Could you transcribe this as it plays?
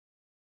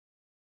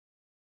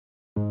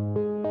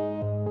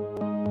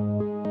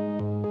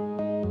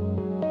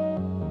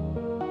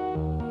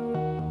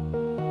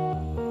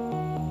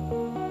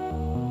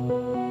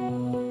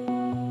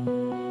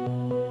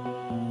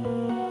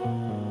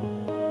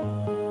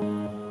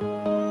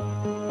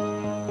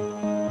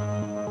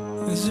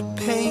There's a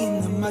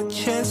pain in my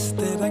chest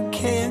that I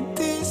can't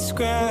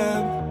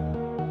describe.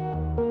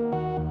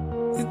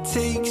 It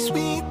takes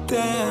me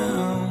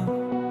down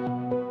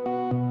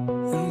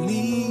and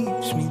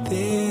leaves me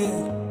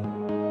there.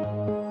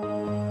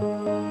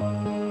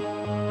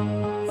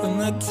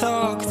 When I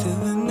talk to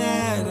the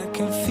night, I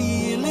can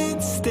feel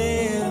it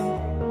still.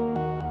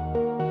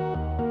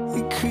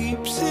 It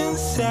creeps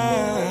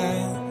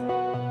inside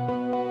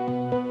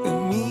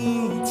and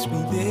meets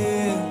me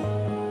there.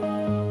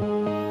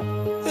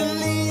 At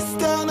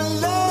least I'm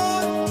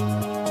alive.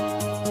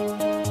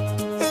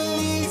 At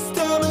least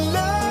I'm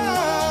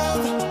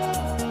alive.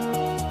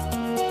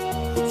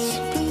 Would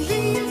you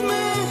believe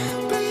me?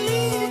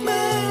 Believe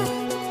me.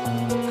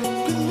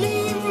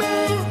 Believe me.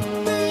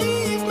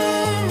 Believe me.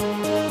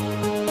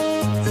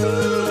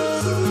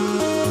 Ooh,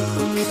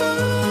 I'm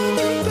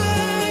coming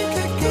back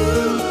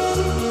again.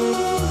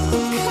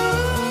 I'm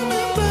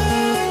coming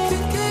back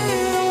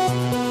again.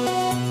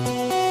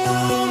 I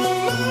wanna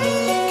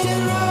make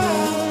it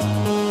right.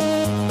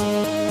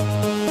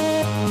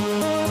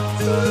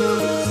 Ooh,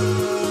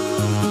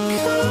 I'm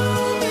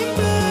coming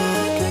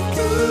back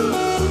again.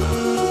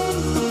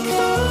 I'm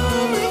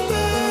coming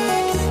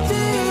back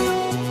again.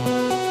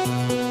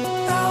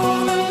 I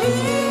wanna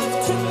live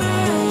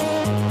tonight.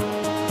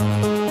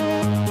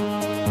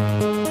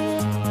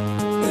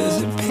 There's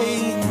a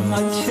pain in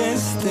my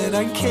chest that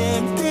I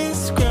can't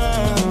describe.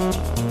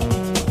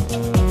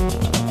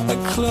 I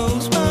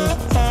close my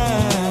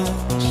eyes.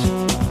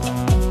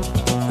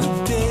 The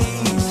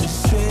day's the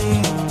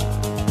same.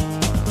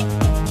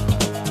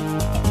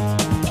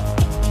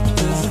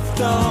 There's a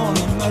thorn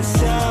in my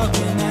side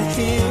when I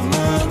hear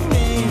my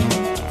name.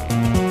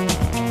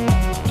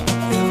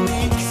 It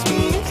makes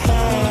me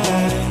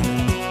high.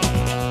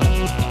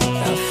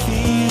 I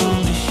feel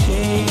the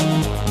shame.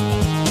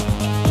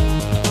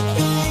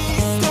 At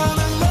least I'm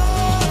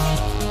alive.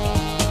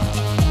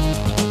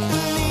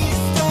 At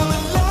least I'm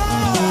alive.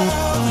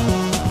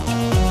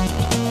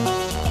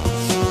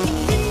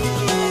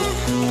 Believe me,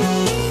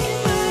 believe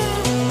me.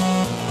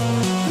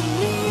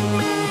 Believe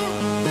me,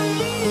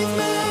 believe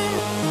me.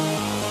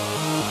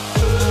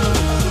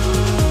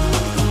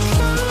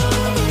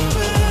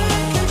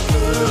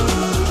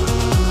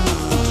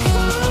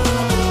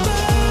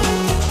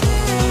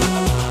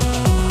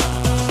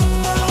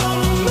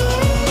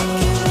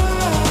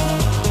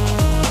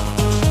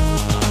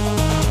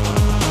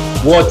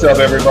 What's up,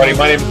 everybody?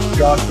 My name is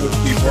Joshua T.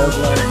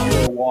 Berglund, and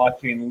you're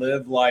watching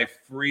Live Life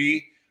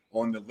Free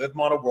on the Live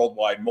Model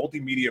Worldwide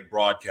Multimedia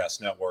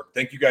Broadcast Network.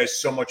 Thank you guys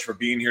so much for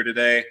being here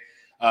today.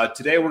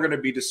 Today, we're going to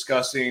be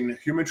discussing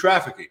human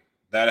trafficking.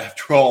 That,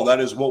 after all, that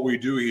is what we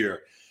do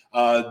here.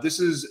 This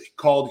is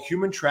called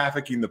Human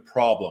Trafficking: The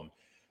Problem.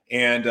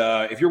 And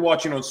if you're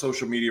watching on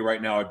social media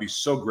right now, I'd be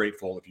so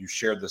grateful if you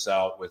shared this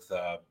out with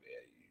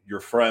your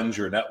friends,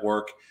 your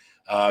network.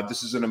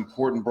 This is an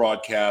important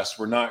broadcast.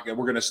 We're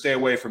going to stay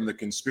away from the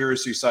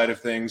conspiracy side of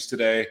things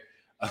today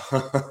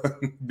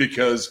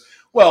because,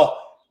 well,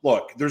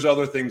 look, there's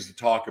other things to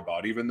talk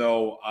about, even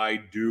though I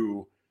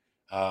do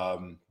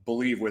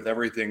believe with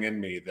everything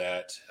in me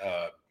that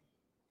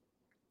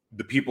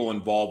the people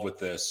involved with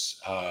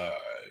this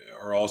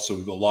are also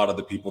a lot of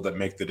the people that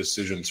make the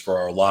decisions for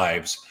our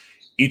lives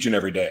each and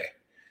every day.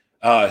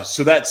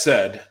 So that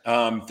said,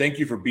 thank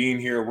you for being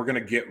here. We're going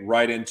to get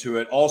right into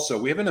it. Also,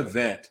 we have an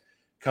event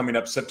coming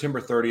up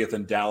September 30th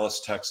in Dallas,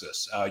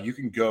 Texas. You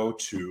can go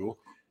to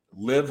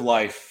Live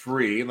Life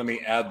Free. Let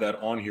me add that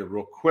on here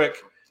real quick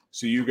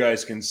so you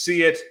guys can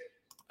see it.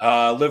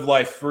 Live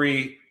Life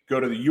Free. Go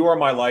to the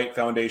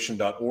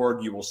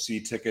YouAreMyLightFoundation.org. You will see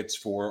tickets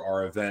for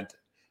our event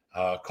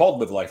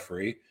called Live Life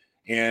Free.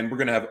 And we're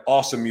going to have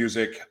awesome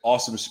music,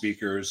 awesome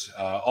speakers,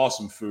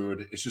 awesome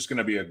food. It's just going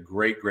to be a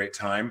great, great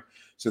time.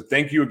 So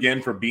thank you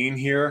again for being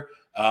here.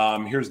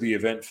 Here's the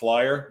event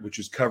flyer, which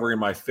is covering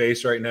my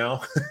face right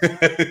now,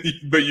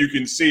 but you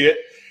can see it.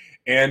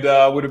 And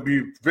would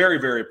be very,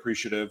 very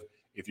appreciative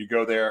if you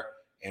go there,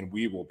 and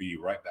we will be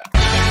right back.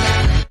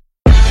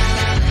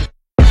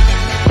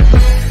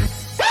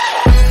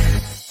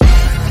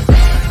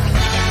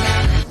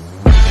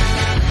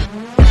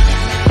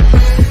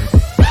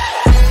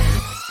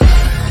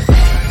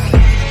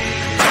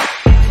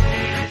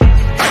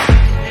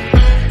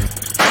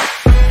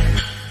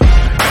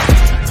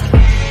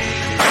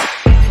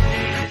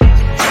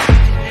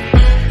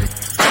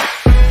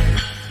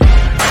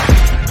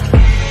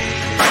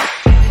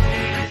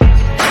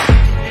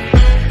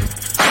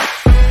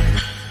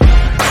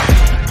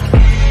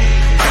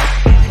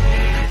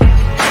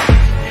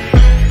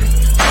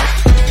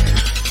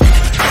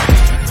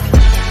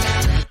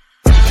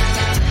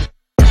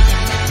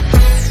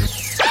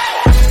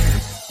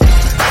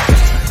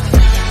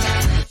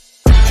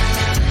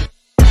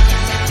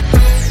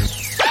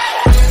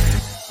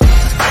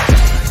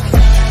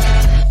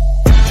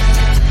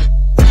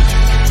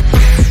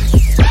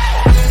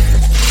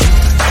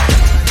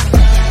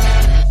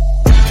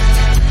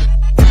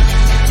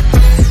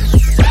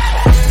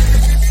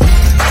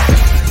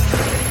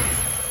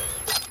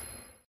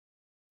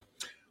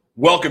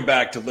 Welcome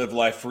back to Live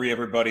Life Free,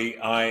 everybody.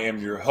 I am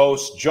your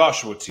host,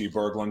 Joshua T.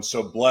 Berglund.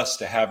 So blessed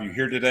to have you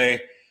here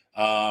today.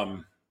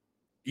 So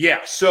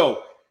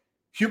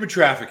human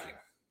trafficking,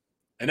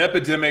 an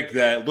epidemic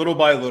that little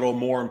by little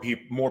more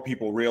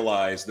people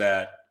realize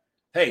that,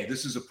 hey,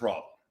 this is a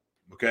problem,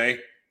 okay?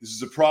 This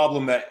is a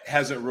problem that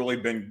hasn't really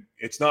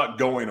it's not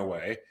going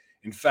away.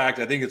 In fact,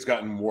 I think it's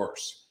gotten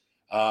worse.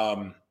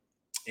 The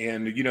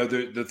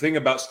thing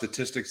about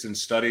statistics and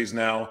studies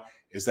now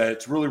is that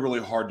it's really, really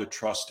hard to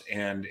trust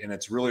and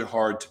it's really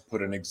hard to put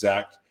an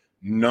exact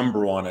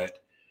number on it.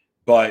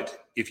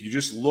 But if you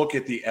just look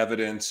at the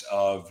evidence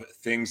of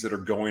things that are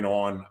going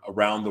on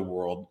around the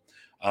world,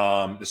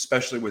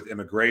 especially with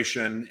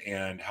immigration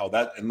and how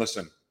that, and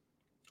listen,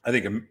 I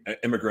think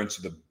immigrants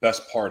are the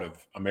best part of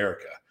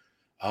America.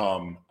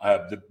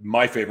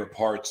 My favorite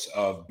parts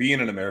of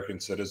being an American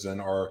citizen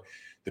are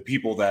the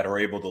people that are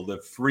able to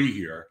live free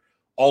here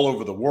all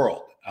over the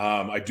world.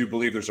 I do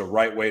believe there's a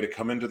right way to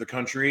come into the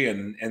country,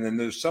 and then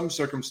there's some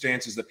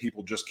circumstances that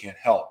people just can't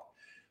help.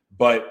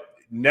 But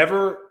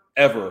never,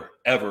 ever,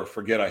 ever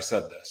forget I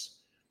said this.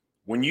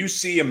 When you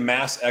see a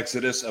mass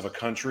exodus of a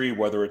country,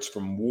 whether it's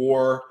from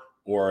war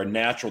or a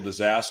natural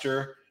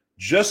disaster,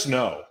 just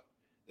know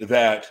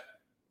that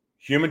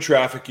human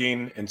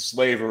trafficking and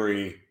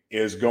slavery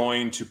is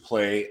going to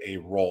play a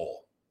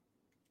role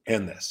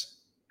in this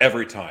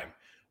every time.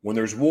 When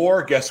there's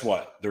war, guess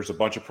what? There's a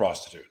bunch of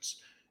prostitutes.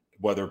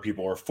 Whether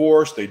people are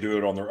forced, they do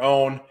it on their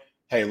own.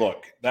 Hey,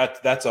 look,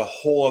 that's a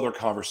whole other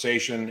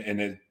conversation.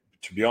 And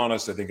to be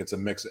honest, I think it's a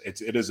mix.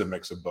 It is a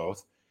mix of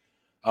both.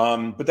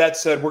 But that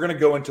said, we're going to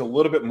go into a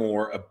little bit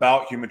more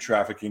about human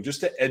trafficking, just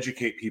to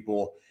educate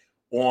people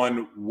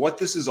on what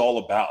this is all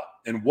about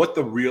and what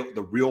the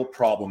real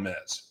problem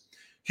is.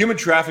 Human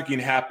trafficking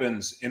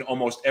happens in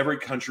almost every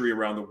country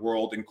around the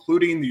world,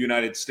 including the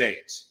United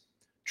States.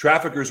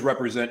 Traffickers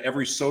represent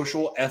every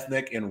social,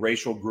 ethnic, and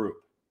racial group.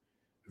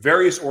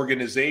 Various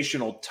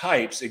organizational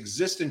types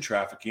exist in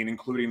trafficking,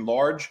 including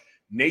large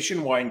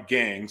nationwide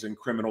gangs and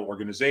criminal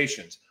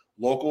organizations,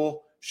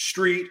 local,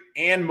 street,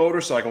 and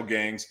motorcycle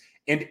gangs,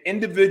 and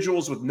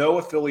individuals with no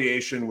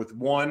affiliation with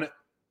one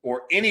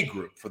or any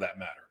group for that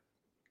matter.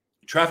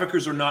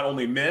 Traffickers are not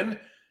only men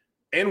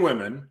and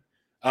women,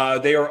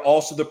 they are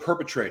also the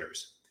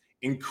perpetrators.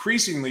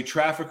 Increasingly,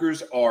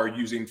 traffickers are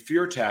using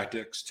fear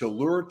tactics to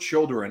lure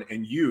children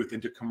and youth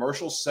into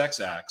commercial sex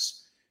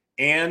acts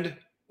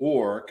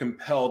or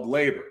compelled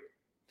labor.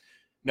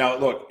 Now,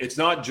 look, it's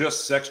not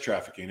just sex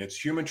trafficking, it's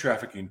human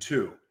trafficking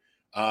too.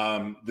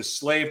 The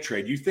slave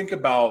trade, you think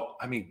about,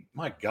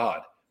 my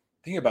God,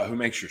 think about who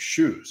makes your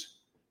shoes,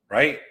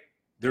 right?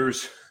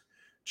 There's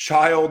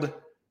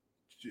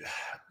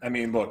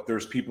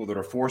there's people that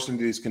are forced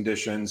into these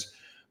conditions,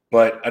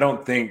 but I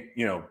don't think,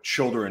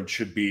 children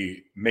should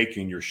be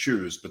making your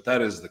shoes, but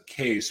that is the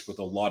case with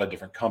a lot of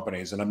different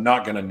companies. And I'm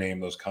not going to name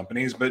those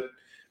companies, but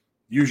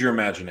use your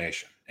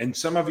imagination. And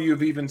some of you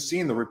have even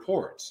seen the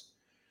reports.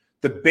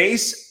 The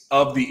base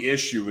of the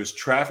issue is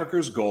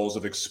traffickers' goals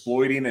of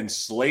exploiting and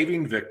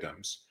enslaving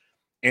victims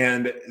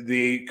and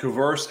the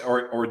coerce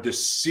or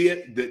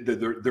deceit,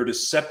 their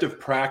deceptive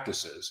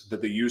practices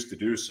that they use to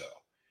do so.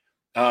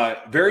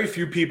 Very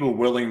few people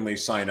willingly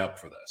sign up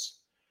for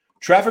this.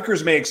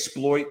 Traffickers may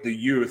exploit the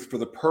youth for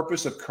the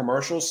purpose of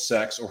commercial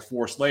sex or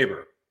forced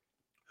labor,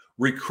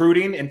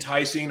 recruiting,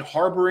 enticing,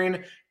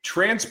 harboring,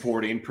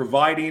 transporting,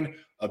 providing,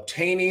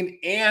 obtaining,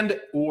 and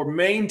or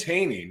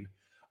maintaining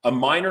a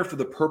minor for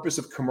the purpose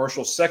of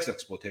commercial sex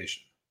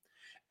exploitation,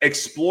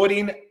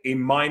 exploiting a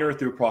minor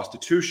through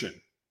prostitution,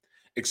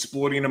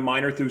 exploiting a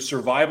minor through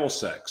survival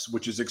sex,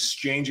 which is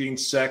exchanging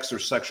sex or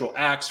sexual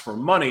acts for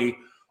money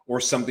or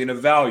something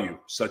of value,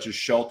 such as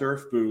shelter,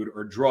 food,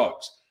 or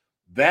drugs.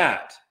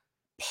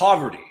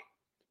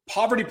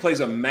 Poverty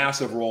plays a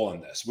massive role in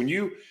this.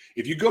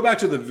 If you go back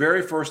to the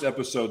very first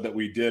episode that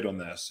we did on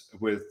this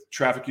with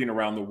trafficking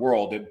around the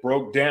world, it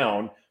broke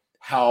down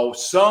how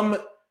some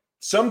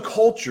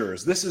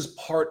cultures, this is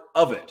part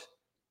of it.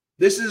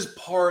 This is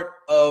part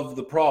of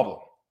the problem,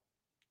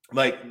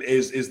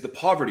 is the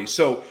poverty.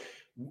 So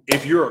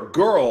if you're a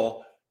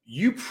girl,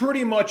 you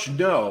pretty much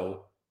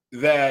know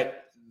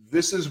that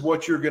this is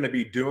what you're going to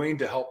be doing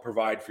to help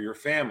provide for your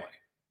family.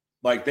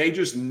 They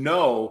just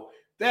know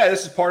that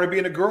this is part of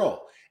being a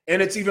girl. And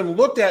it's even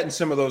looked at in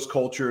some of those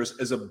cultures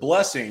as a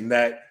blessing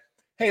that,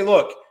 hey,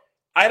 look,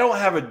 I don't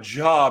have a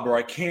job or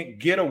I can't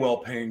get a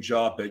well-paying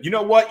job, but you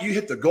know what? You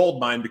hit the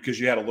gold mine because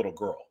you had a little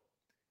girl.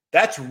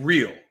 That's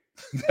real.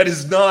 That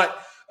is not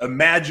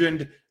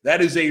imagined.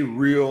 That is a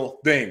real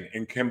thing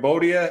in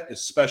Cambodia,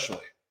 especially.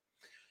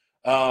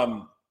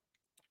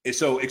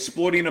 So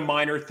exploiting a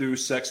minor through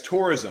sex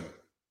tourism.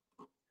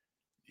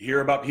 You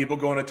hear about people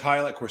going to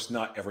Thailand. Of course,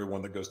 not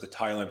everyone that goes to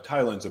Thailand.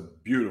 Thailand's a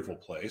beautiful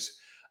place.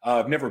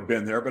 I've never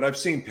been there, but I've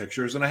seen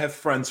pictures and I have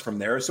friends from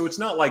there. So it's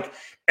not like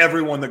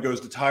everyone that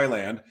goes to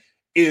Thailand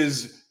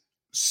is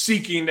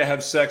seeking to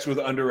have sex with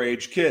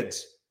underage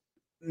kids.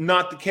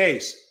 Not the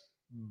case.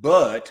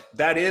 But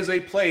that is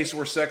a place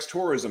where sex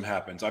tourism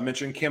happens. I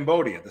mentioned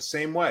Cambodia the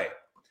same way.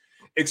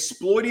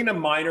 exploiting a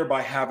minor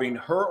by having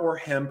her or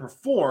him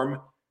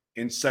perform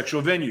in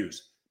sexual venues,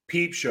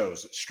 peep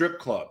shows, strip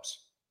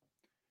clubs.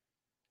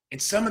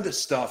 And some of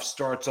this stuff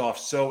starts off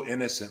so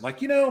innocent.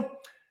 Like,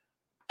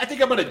 I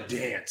think I'm going to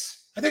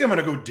dance. I think I'm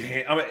going to go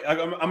dance.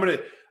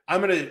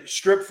 I'm going to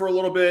strip for a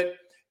little bit,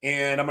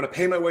 and I'm going to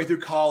pay my way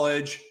through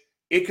college.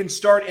 It can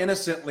start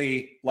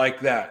innocently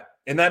like that.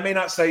 And that may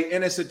not say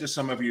innocent to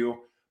some of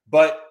you,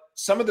 but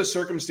some of the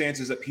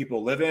circumstances that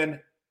people live in,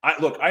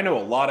 I know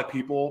a lot of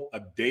people,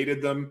 I've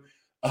dated them,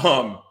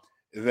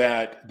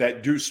 that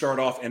do start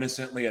off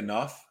innocently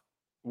enough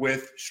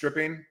with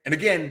stripping. And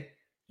again,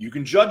 you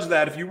can judge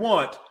that if you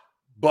want,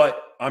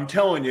 but I'm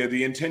telling you,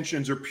 the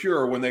intentions are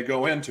pure when they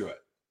go into it.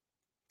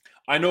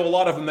 I know a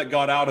lot of them that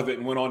got out of it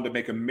and went on to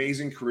make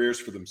amazing careers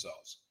for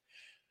themselves.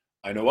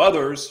 I know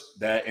others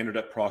that ended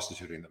up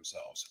prostituting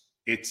themselves.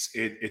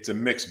 It's a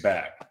mixed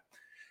bag.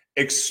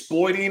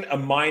 Exploiting a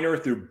minor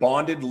through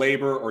bonded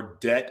labor or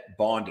debt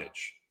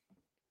bondage.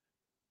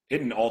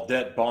 Isn't all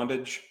debt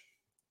bondage?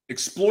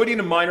 Exploiting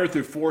a minor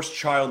through forced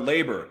child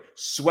labor.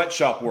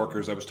 Sweatshop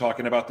workers, I was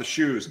talking about the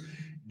shoes.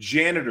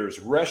 Janitors,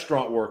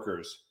 restaurant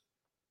workers.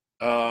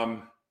 Why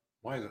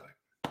is it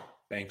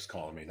Banks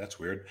calling me? That's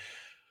weird.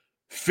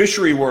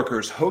 Fishery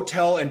workers,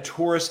 hotel and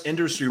tourist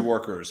industry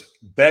workers,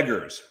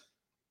 beggars,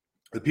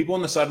 the people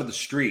on the side of the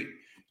street.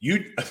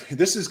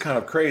 This is kind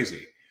of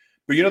crazy,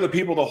 but the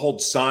people that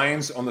hold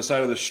signs on the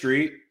side of the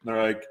street,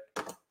 they're like,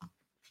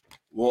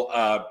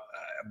 well,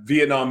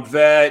 Vietnam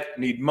vet,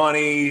 need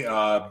money.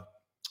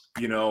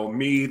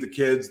 Me, the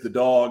kids, the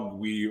dog,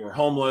 we were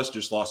homeless,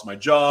 just lost my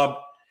job.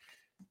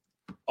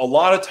 A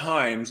lot of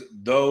times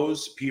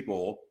those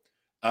people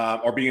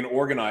are being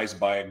organized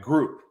by a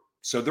group.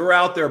 So they're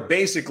out there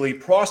basically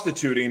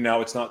prostituting. Now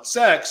it's not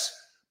sex,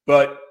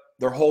 but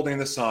they're holding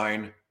the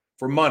sign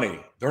for money.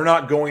 They're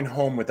not going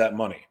home with that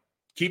money.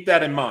 Keep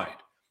that in mind.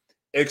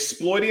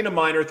 Exploiting a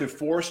minor through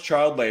forced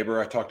child labor.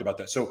 I talked about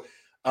that. So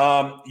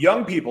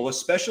young people,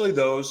 especially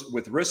those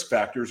with risk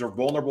factors, are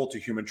vulnerable to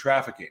human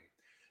trafficking.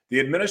 The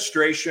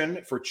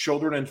Administration for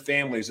Children and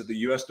Families at the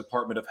U.S.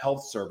 Department of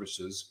Health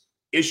Services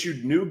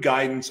issued new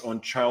guidance on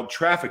child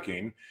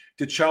trafficking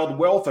to child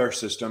welfare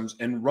systems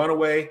and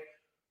runaway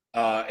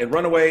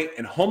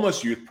and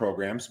homeless youth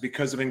programs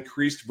because of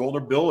increased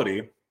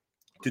vulnerability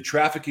to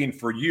trafficking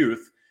for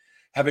youth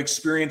have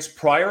experienced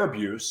prior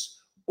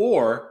abuse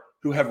or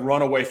who have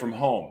run away from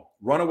home.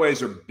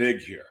 Runaways are big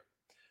here.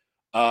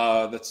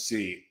 Let's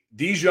see.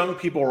 These young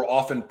people are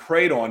often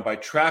preyed on by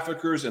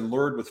traffickers and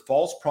lured with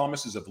false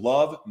promises of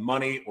love,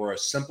 money, or a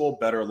simple,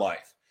 better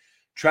life.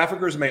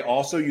 Traffickers may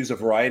also use a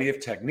variety of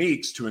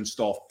techniques to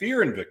install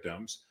fear in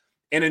victims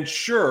and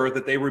ensure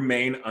that they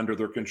remain under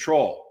their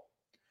control.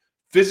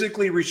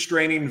 Physically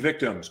restraining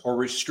victims or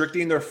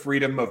restricting their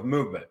freedom of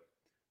movement.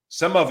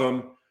 Some of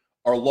them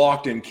are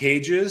locked in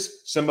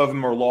cages. Some of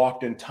them are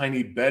locked in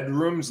tiny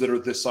bedrooms that are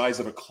the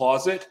size of a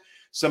closet.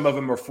 Some of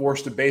them are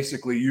forced to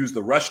basically use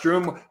the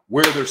restroom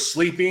where they're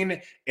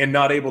sleeping and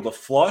not able to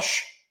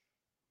flush.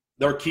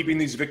 They're keeping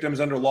these victims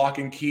under lock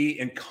and key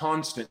and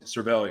constant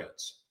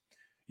surveillance.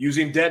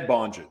 Using debt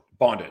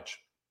bondage,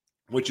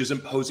 which is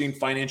imposing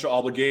financial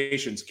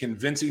obligations,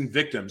 convincing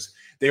victims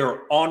they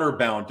are honor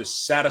bound to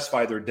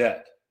satisfy their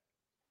debt.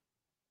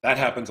 That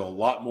happens a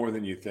lot more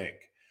than you think.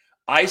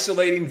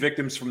 Isolating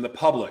victims from the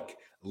public,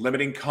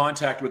 limiting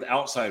contact with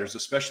outsiders,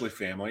 especially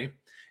family,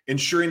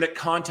 ensuring that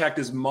contact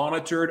is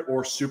monitored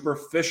or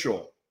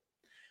superficial.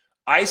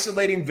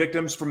 Isolating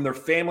victims from their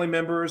family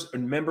members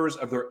and members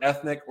of their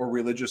ethnic or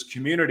religious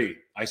community.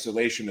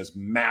 Isolation is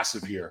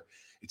massive here.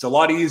 It's a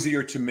lot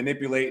easier to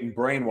manipulate and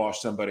brainwash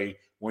somebody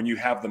when you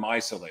have them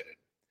isolated.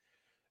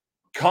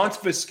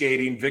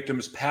 Confiscating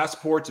victims'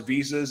 passports,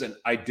 visas, and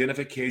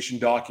identification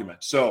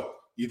documents. So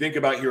you think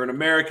about here in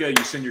America,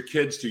 you send your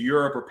kids to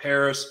Europe or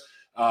Paris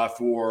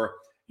for,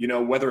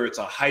 whether it's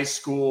a high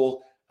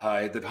school,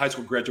 the high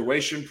school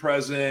graduation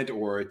present,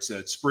 or it's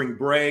a spring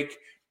break,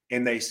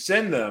 and they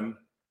send them.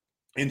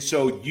 And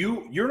so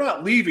you're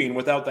not leaving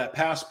without that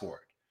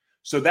passport.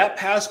 So that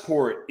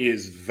passport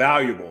is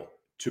valuable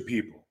to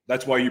people.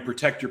 That's why you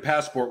protect your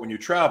passport when you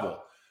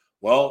travel.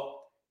 Well,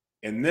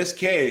 in this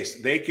case,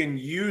 they can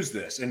use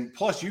this. And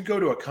plus, you go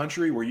to a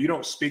country where you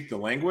don't speak the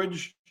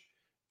language,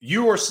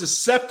 you are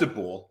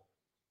susceptible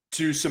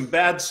to some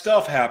bad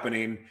stuff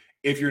happening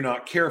if you're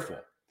not careful.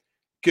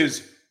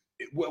 Because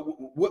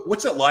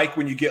what's it like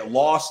when you get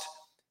lost?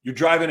 You're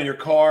driving in your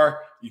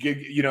car,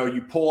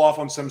 you pull off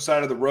on some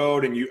side of the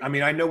road, and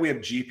I know we have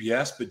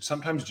GPS, but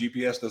sometimes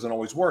GPS doesn't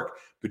always work.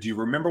 But do you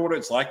remember what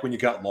it's like when you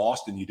got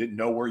lost and you didn't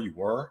know where you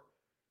were?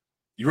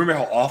 You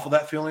remember how awful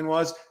that feeling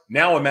was?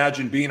 Now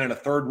imagine being in a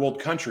third world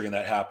country and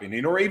that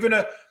happening, or even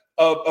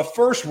a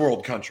first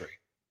world country,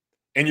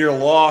 and you're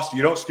lost.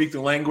 You don't speak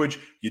the language.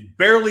 You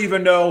barely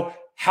even know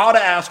how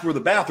to ask where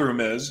the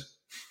bathroom is,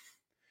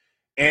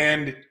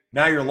 and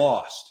now you're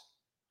lost.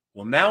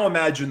 Well, now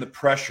imagine the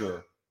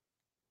pressure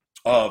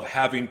of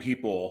having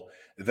people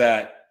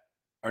that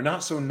are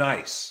not so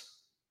nice,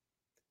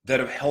 that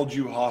have held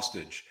you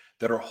hostage,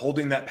 that are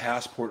holding that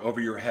passport over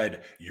your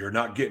head. You're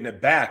not getting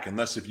it back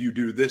unless if you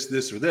do this,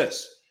 this, or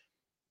this.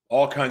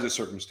 All kinds of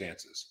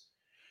circumstances.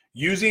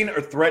 Using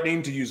or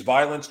threatening to use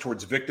violence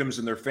towards victims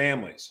and their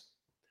families.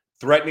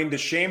 Threatening to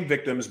shame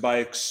victims by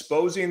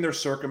exposing their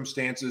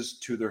circumstances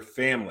to their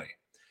family.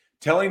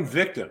 Telling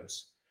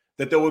victims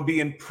that they will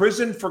be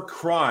imprisoned for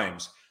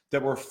crimes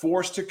that were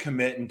forced to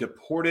commit and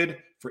deported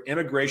for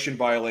immigration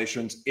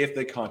violations if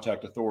they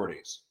contact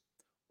authorities.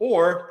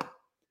 Or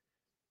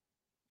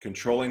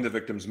controlling the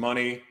victim's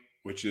money,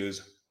 which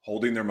is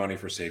holding their money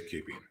for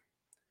safekeeping.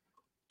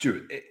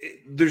 Dude,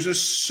 there's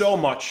just so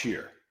much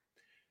here.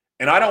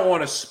 And I don't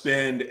want to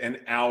spend an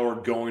hour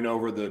going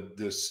over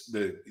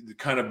the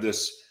kind of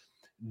this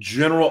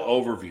general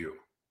overview.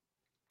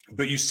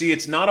 But you see,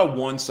 it's not a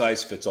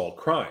one-size-fits-all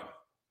crime.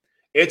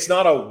 It's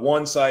not a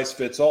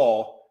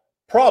one-size-fits-all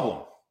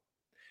problem.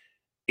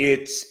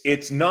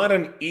 It's not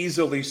an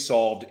easily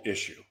solved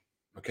issue,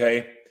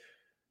 okay?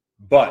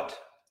 But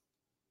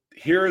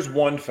here's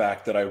one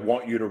fact that I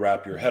want you to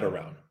wrap your head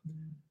around.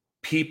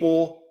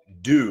 People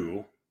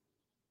do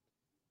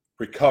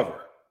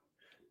recover.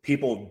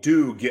 People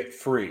do get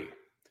free.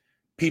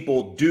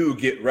 People do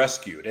get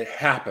rescued. It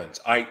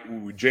happens.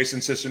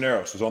 Jason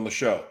Cisneros was on the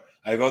show.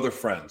 I have other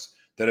friends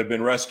that have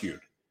been rescued,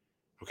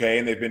 okay,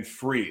 and they've been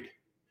freed.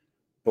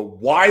 But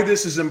why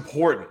this is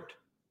important,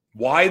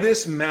 why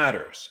this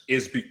matters,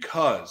 is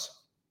because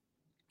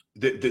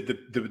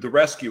the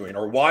rescuing,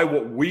 or why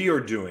what we are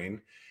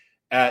doing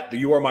at the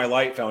You Are My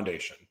Light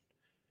Foundation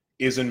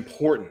is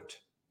important,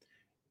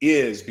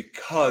 is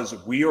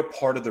because we are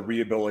part of the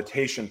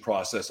rehabilitation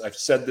process. I've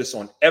said this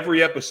on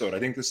every episode. I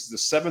think this is the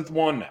 7th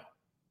one now,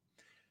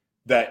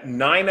 that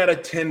 9 out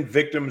of 10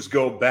 victims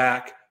go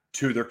back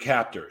to their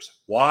captors.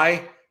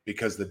 Why?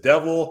 Because the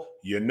devil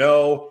you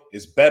know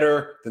is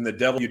better than the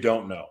devil you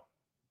don't know.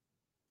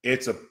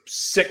 It's a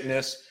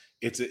sickness.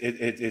 It's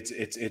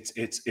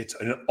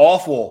an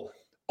awful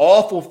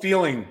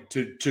feeling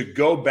to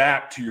go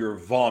back to your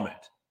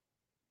vomit,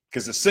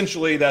 because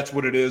essentially that's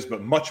what it is,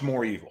 but much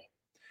more evil.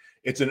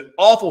 It's an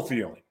awful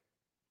feeling.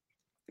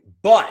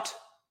 But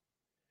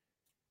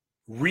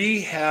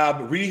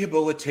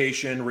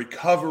rehabilitation,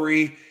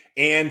 recovery,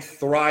 and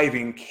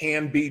thriving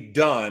can be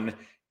done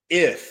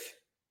if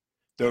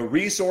the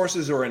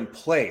resources are in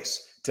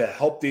place to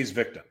help these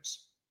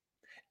victims.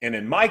 And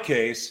in my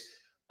case,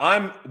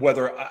 I'm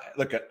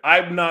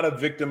not a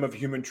victim of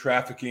human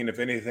trafficking. If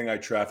anything, I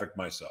traffic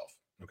myself,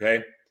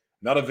 okay?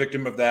 Not a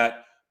victim of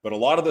that, but a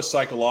lot of the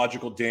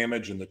psychological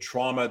damage and the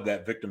trauma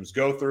that victims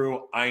go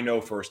through, I know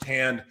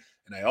firsthand,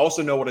 and I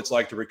also know what it's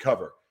like to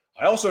recover.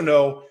 I also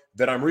know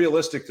that I'm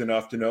realistic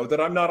enough to know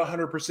that I'm not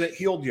 100%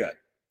 healed yet.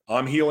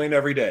 I'm healing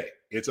every day.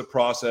 It's a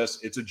process.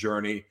 It's a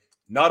journey.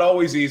 Not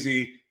always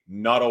easy,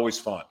 not always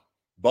fun,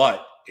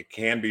 but it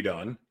can be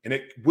done, and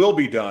it will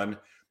be done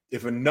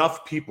if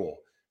enough people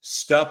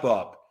step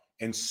up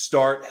and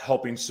start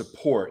helping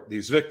support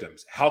these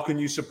victims. How can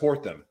you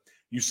support them?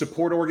 You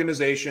support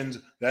organizations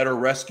that are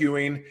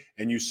rescuing,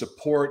 and you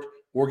support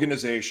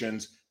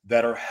organizations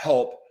that are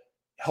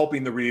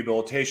helping the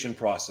rehabilitation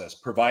process,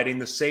 providing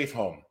the safe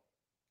home,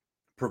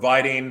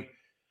 providing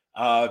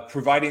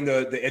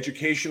the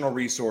educational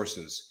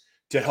resources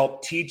to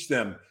help teach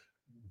them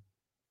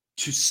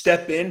to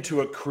step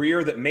into a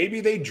career that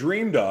maybe they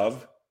dreamed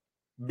of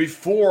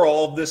before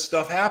all of this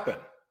stuff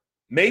happened.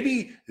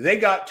 Maybe they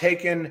got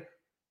taken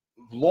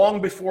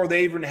long before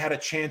they even had a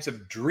chance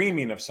of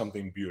dreaming of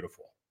something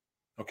beautiful,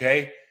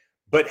 okay?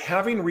 But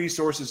having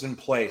resources in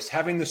place,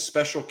 having the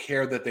special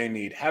care that they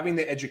need, having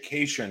the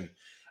education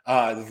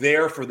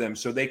there for them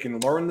so they can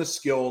learn the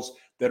skills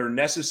that are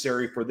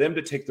necessary for them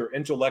to take their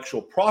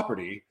intellectual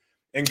property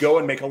and go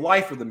and make a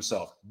life for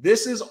themselves.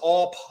 This is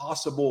all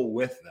possible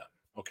with them,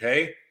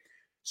 okay?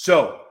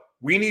 So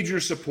we need your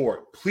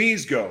support.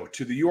 Please go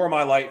to the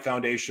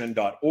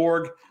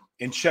YouAreMyLightFoundation.org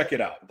and check it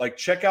out.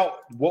 Check out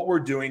what we're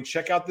doing.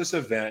 Check out this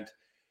event.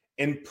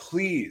 And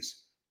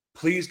please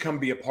come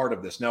be a part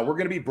of this. Now, we're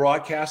going to be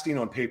broadcasting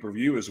on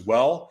pay-per-view as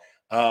well.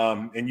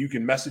 And you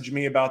can message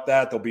me about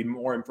that. There'll be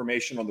more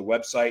information on the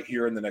website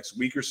here in the next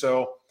week or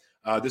so.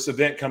 This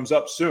event comes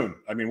up soon.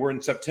 I mean, we're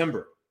in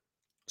September.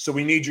 So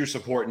we need your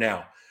support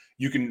now.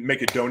 You can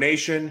make a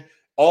donation.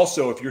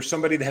 Also, if you're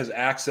somebody that has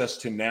access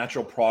to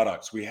natural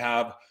products, we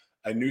have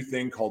a new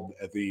thing called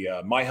the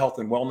My Health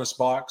and Wellness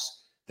Box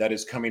that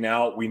is coming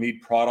out. We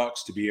need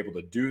products to be able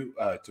to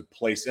to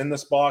place in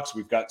this box.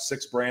 We've got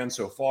 6 brands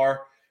so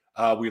far.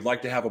 We'd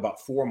like to have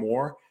about 4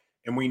 more,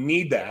 and we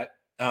need that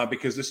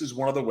because this is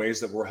one of the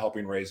ways that we're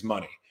helping raise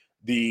money.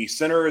 The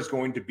center is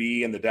going to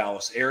be in the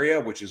Dallas area,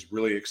 which is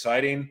really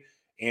exciting,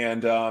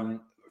 and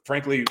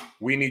frankly,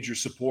 we need your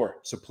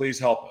support. So please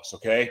help us,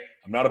 okay?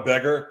 I'm not a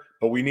beggar,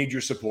 but we need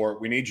your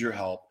support. We need your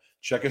help.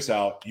 Check us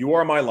out,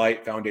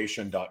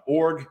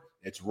 YouAreMyLightFoundation.org.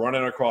 It's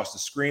running across the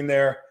screen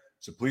there.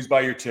 So please buy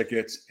your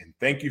tickets, and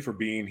thank you for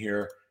being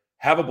here.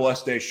 Have a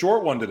blessed day.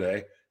 Short one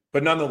today,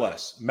 but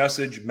nonetheless,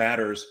 message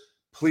matters.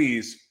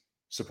 Please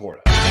support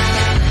us.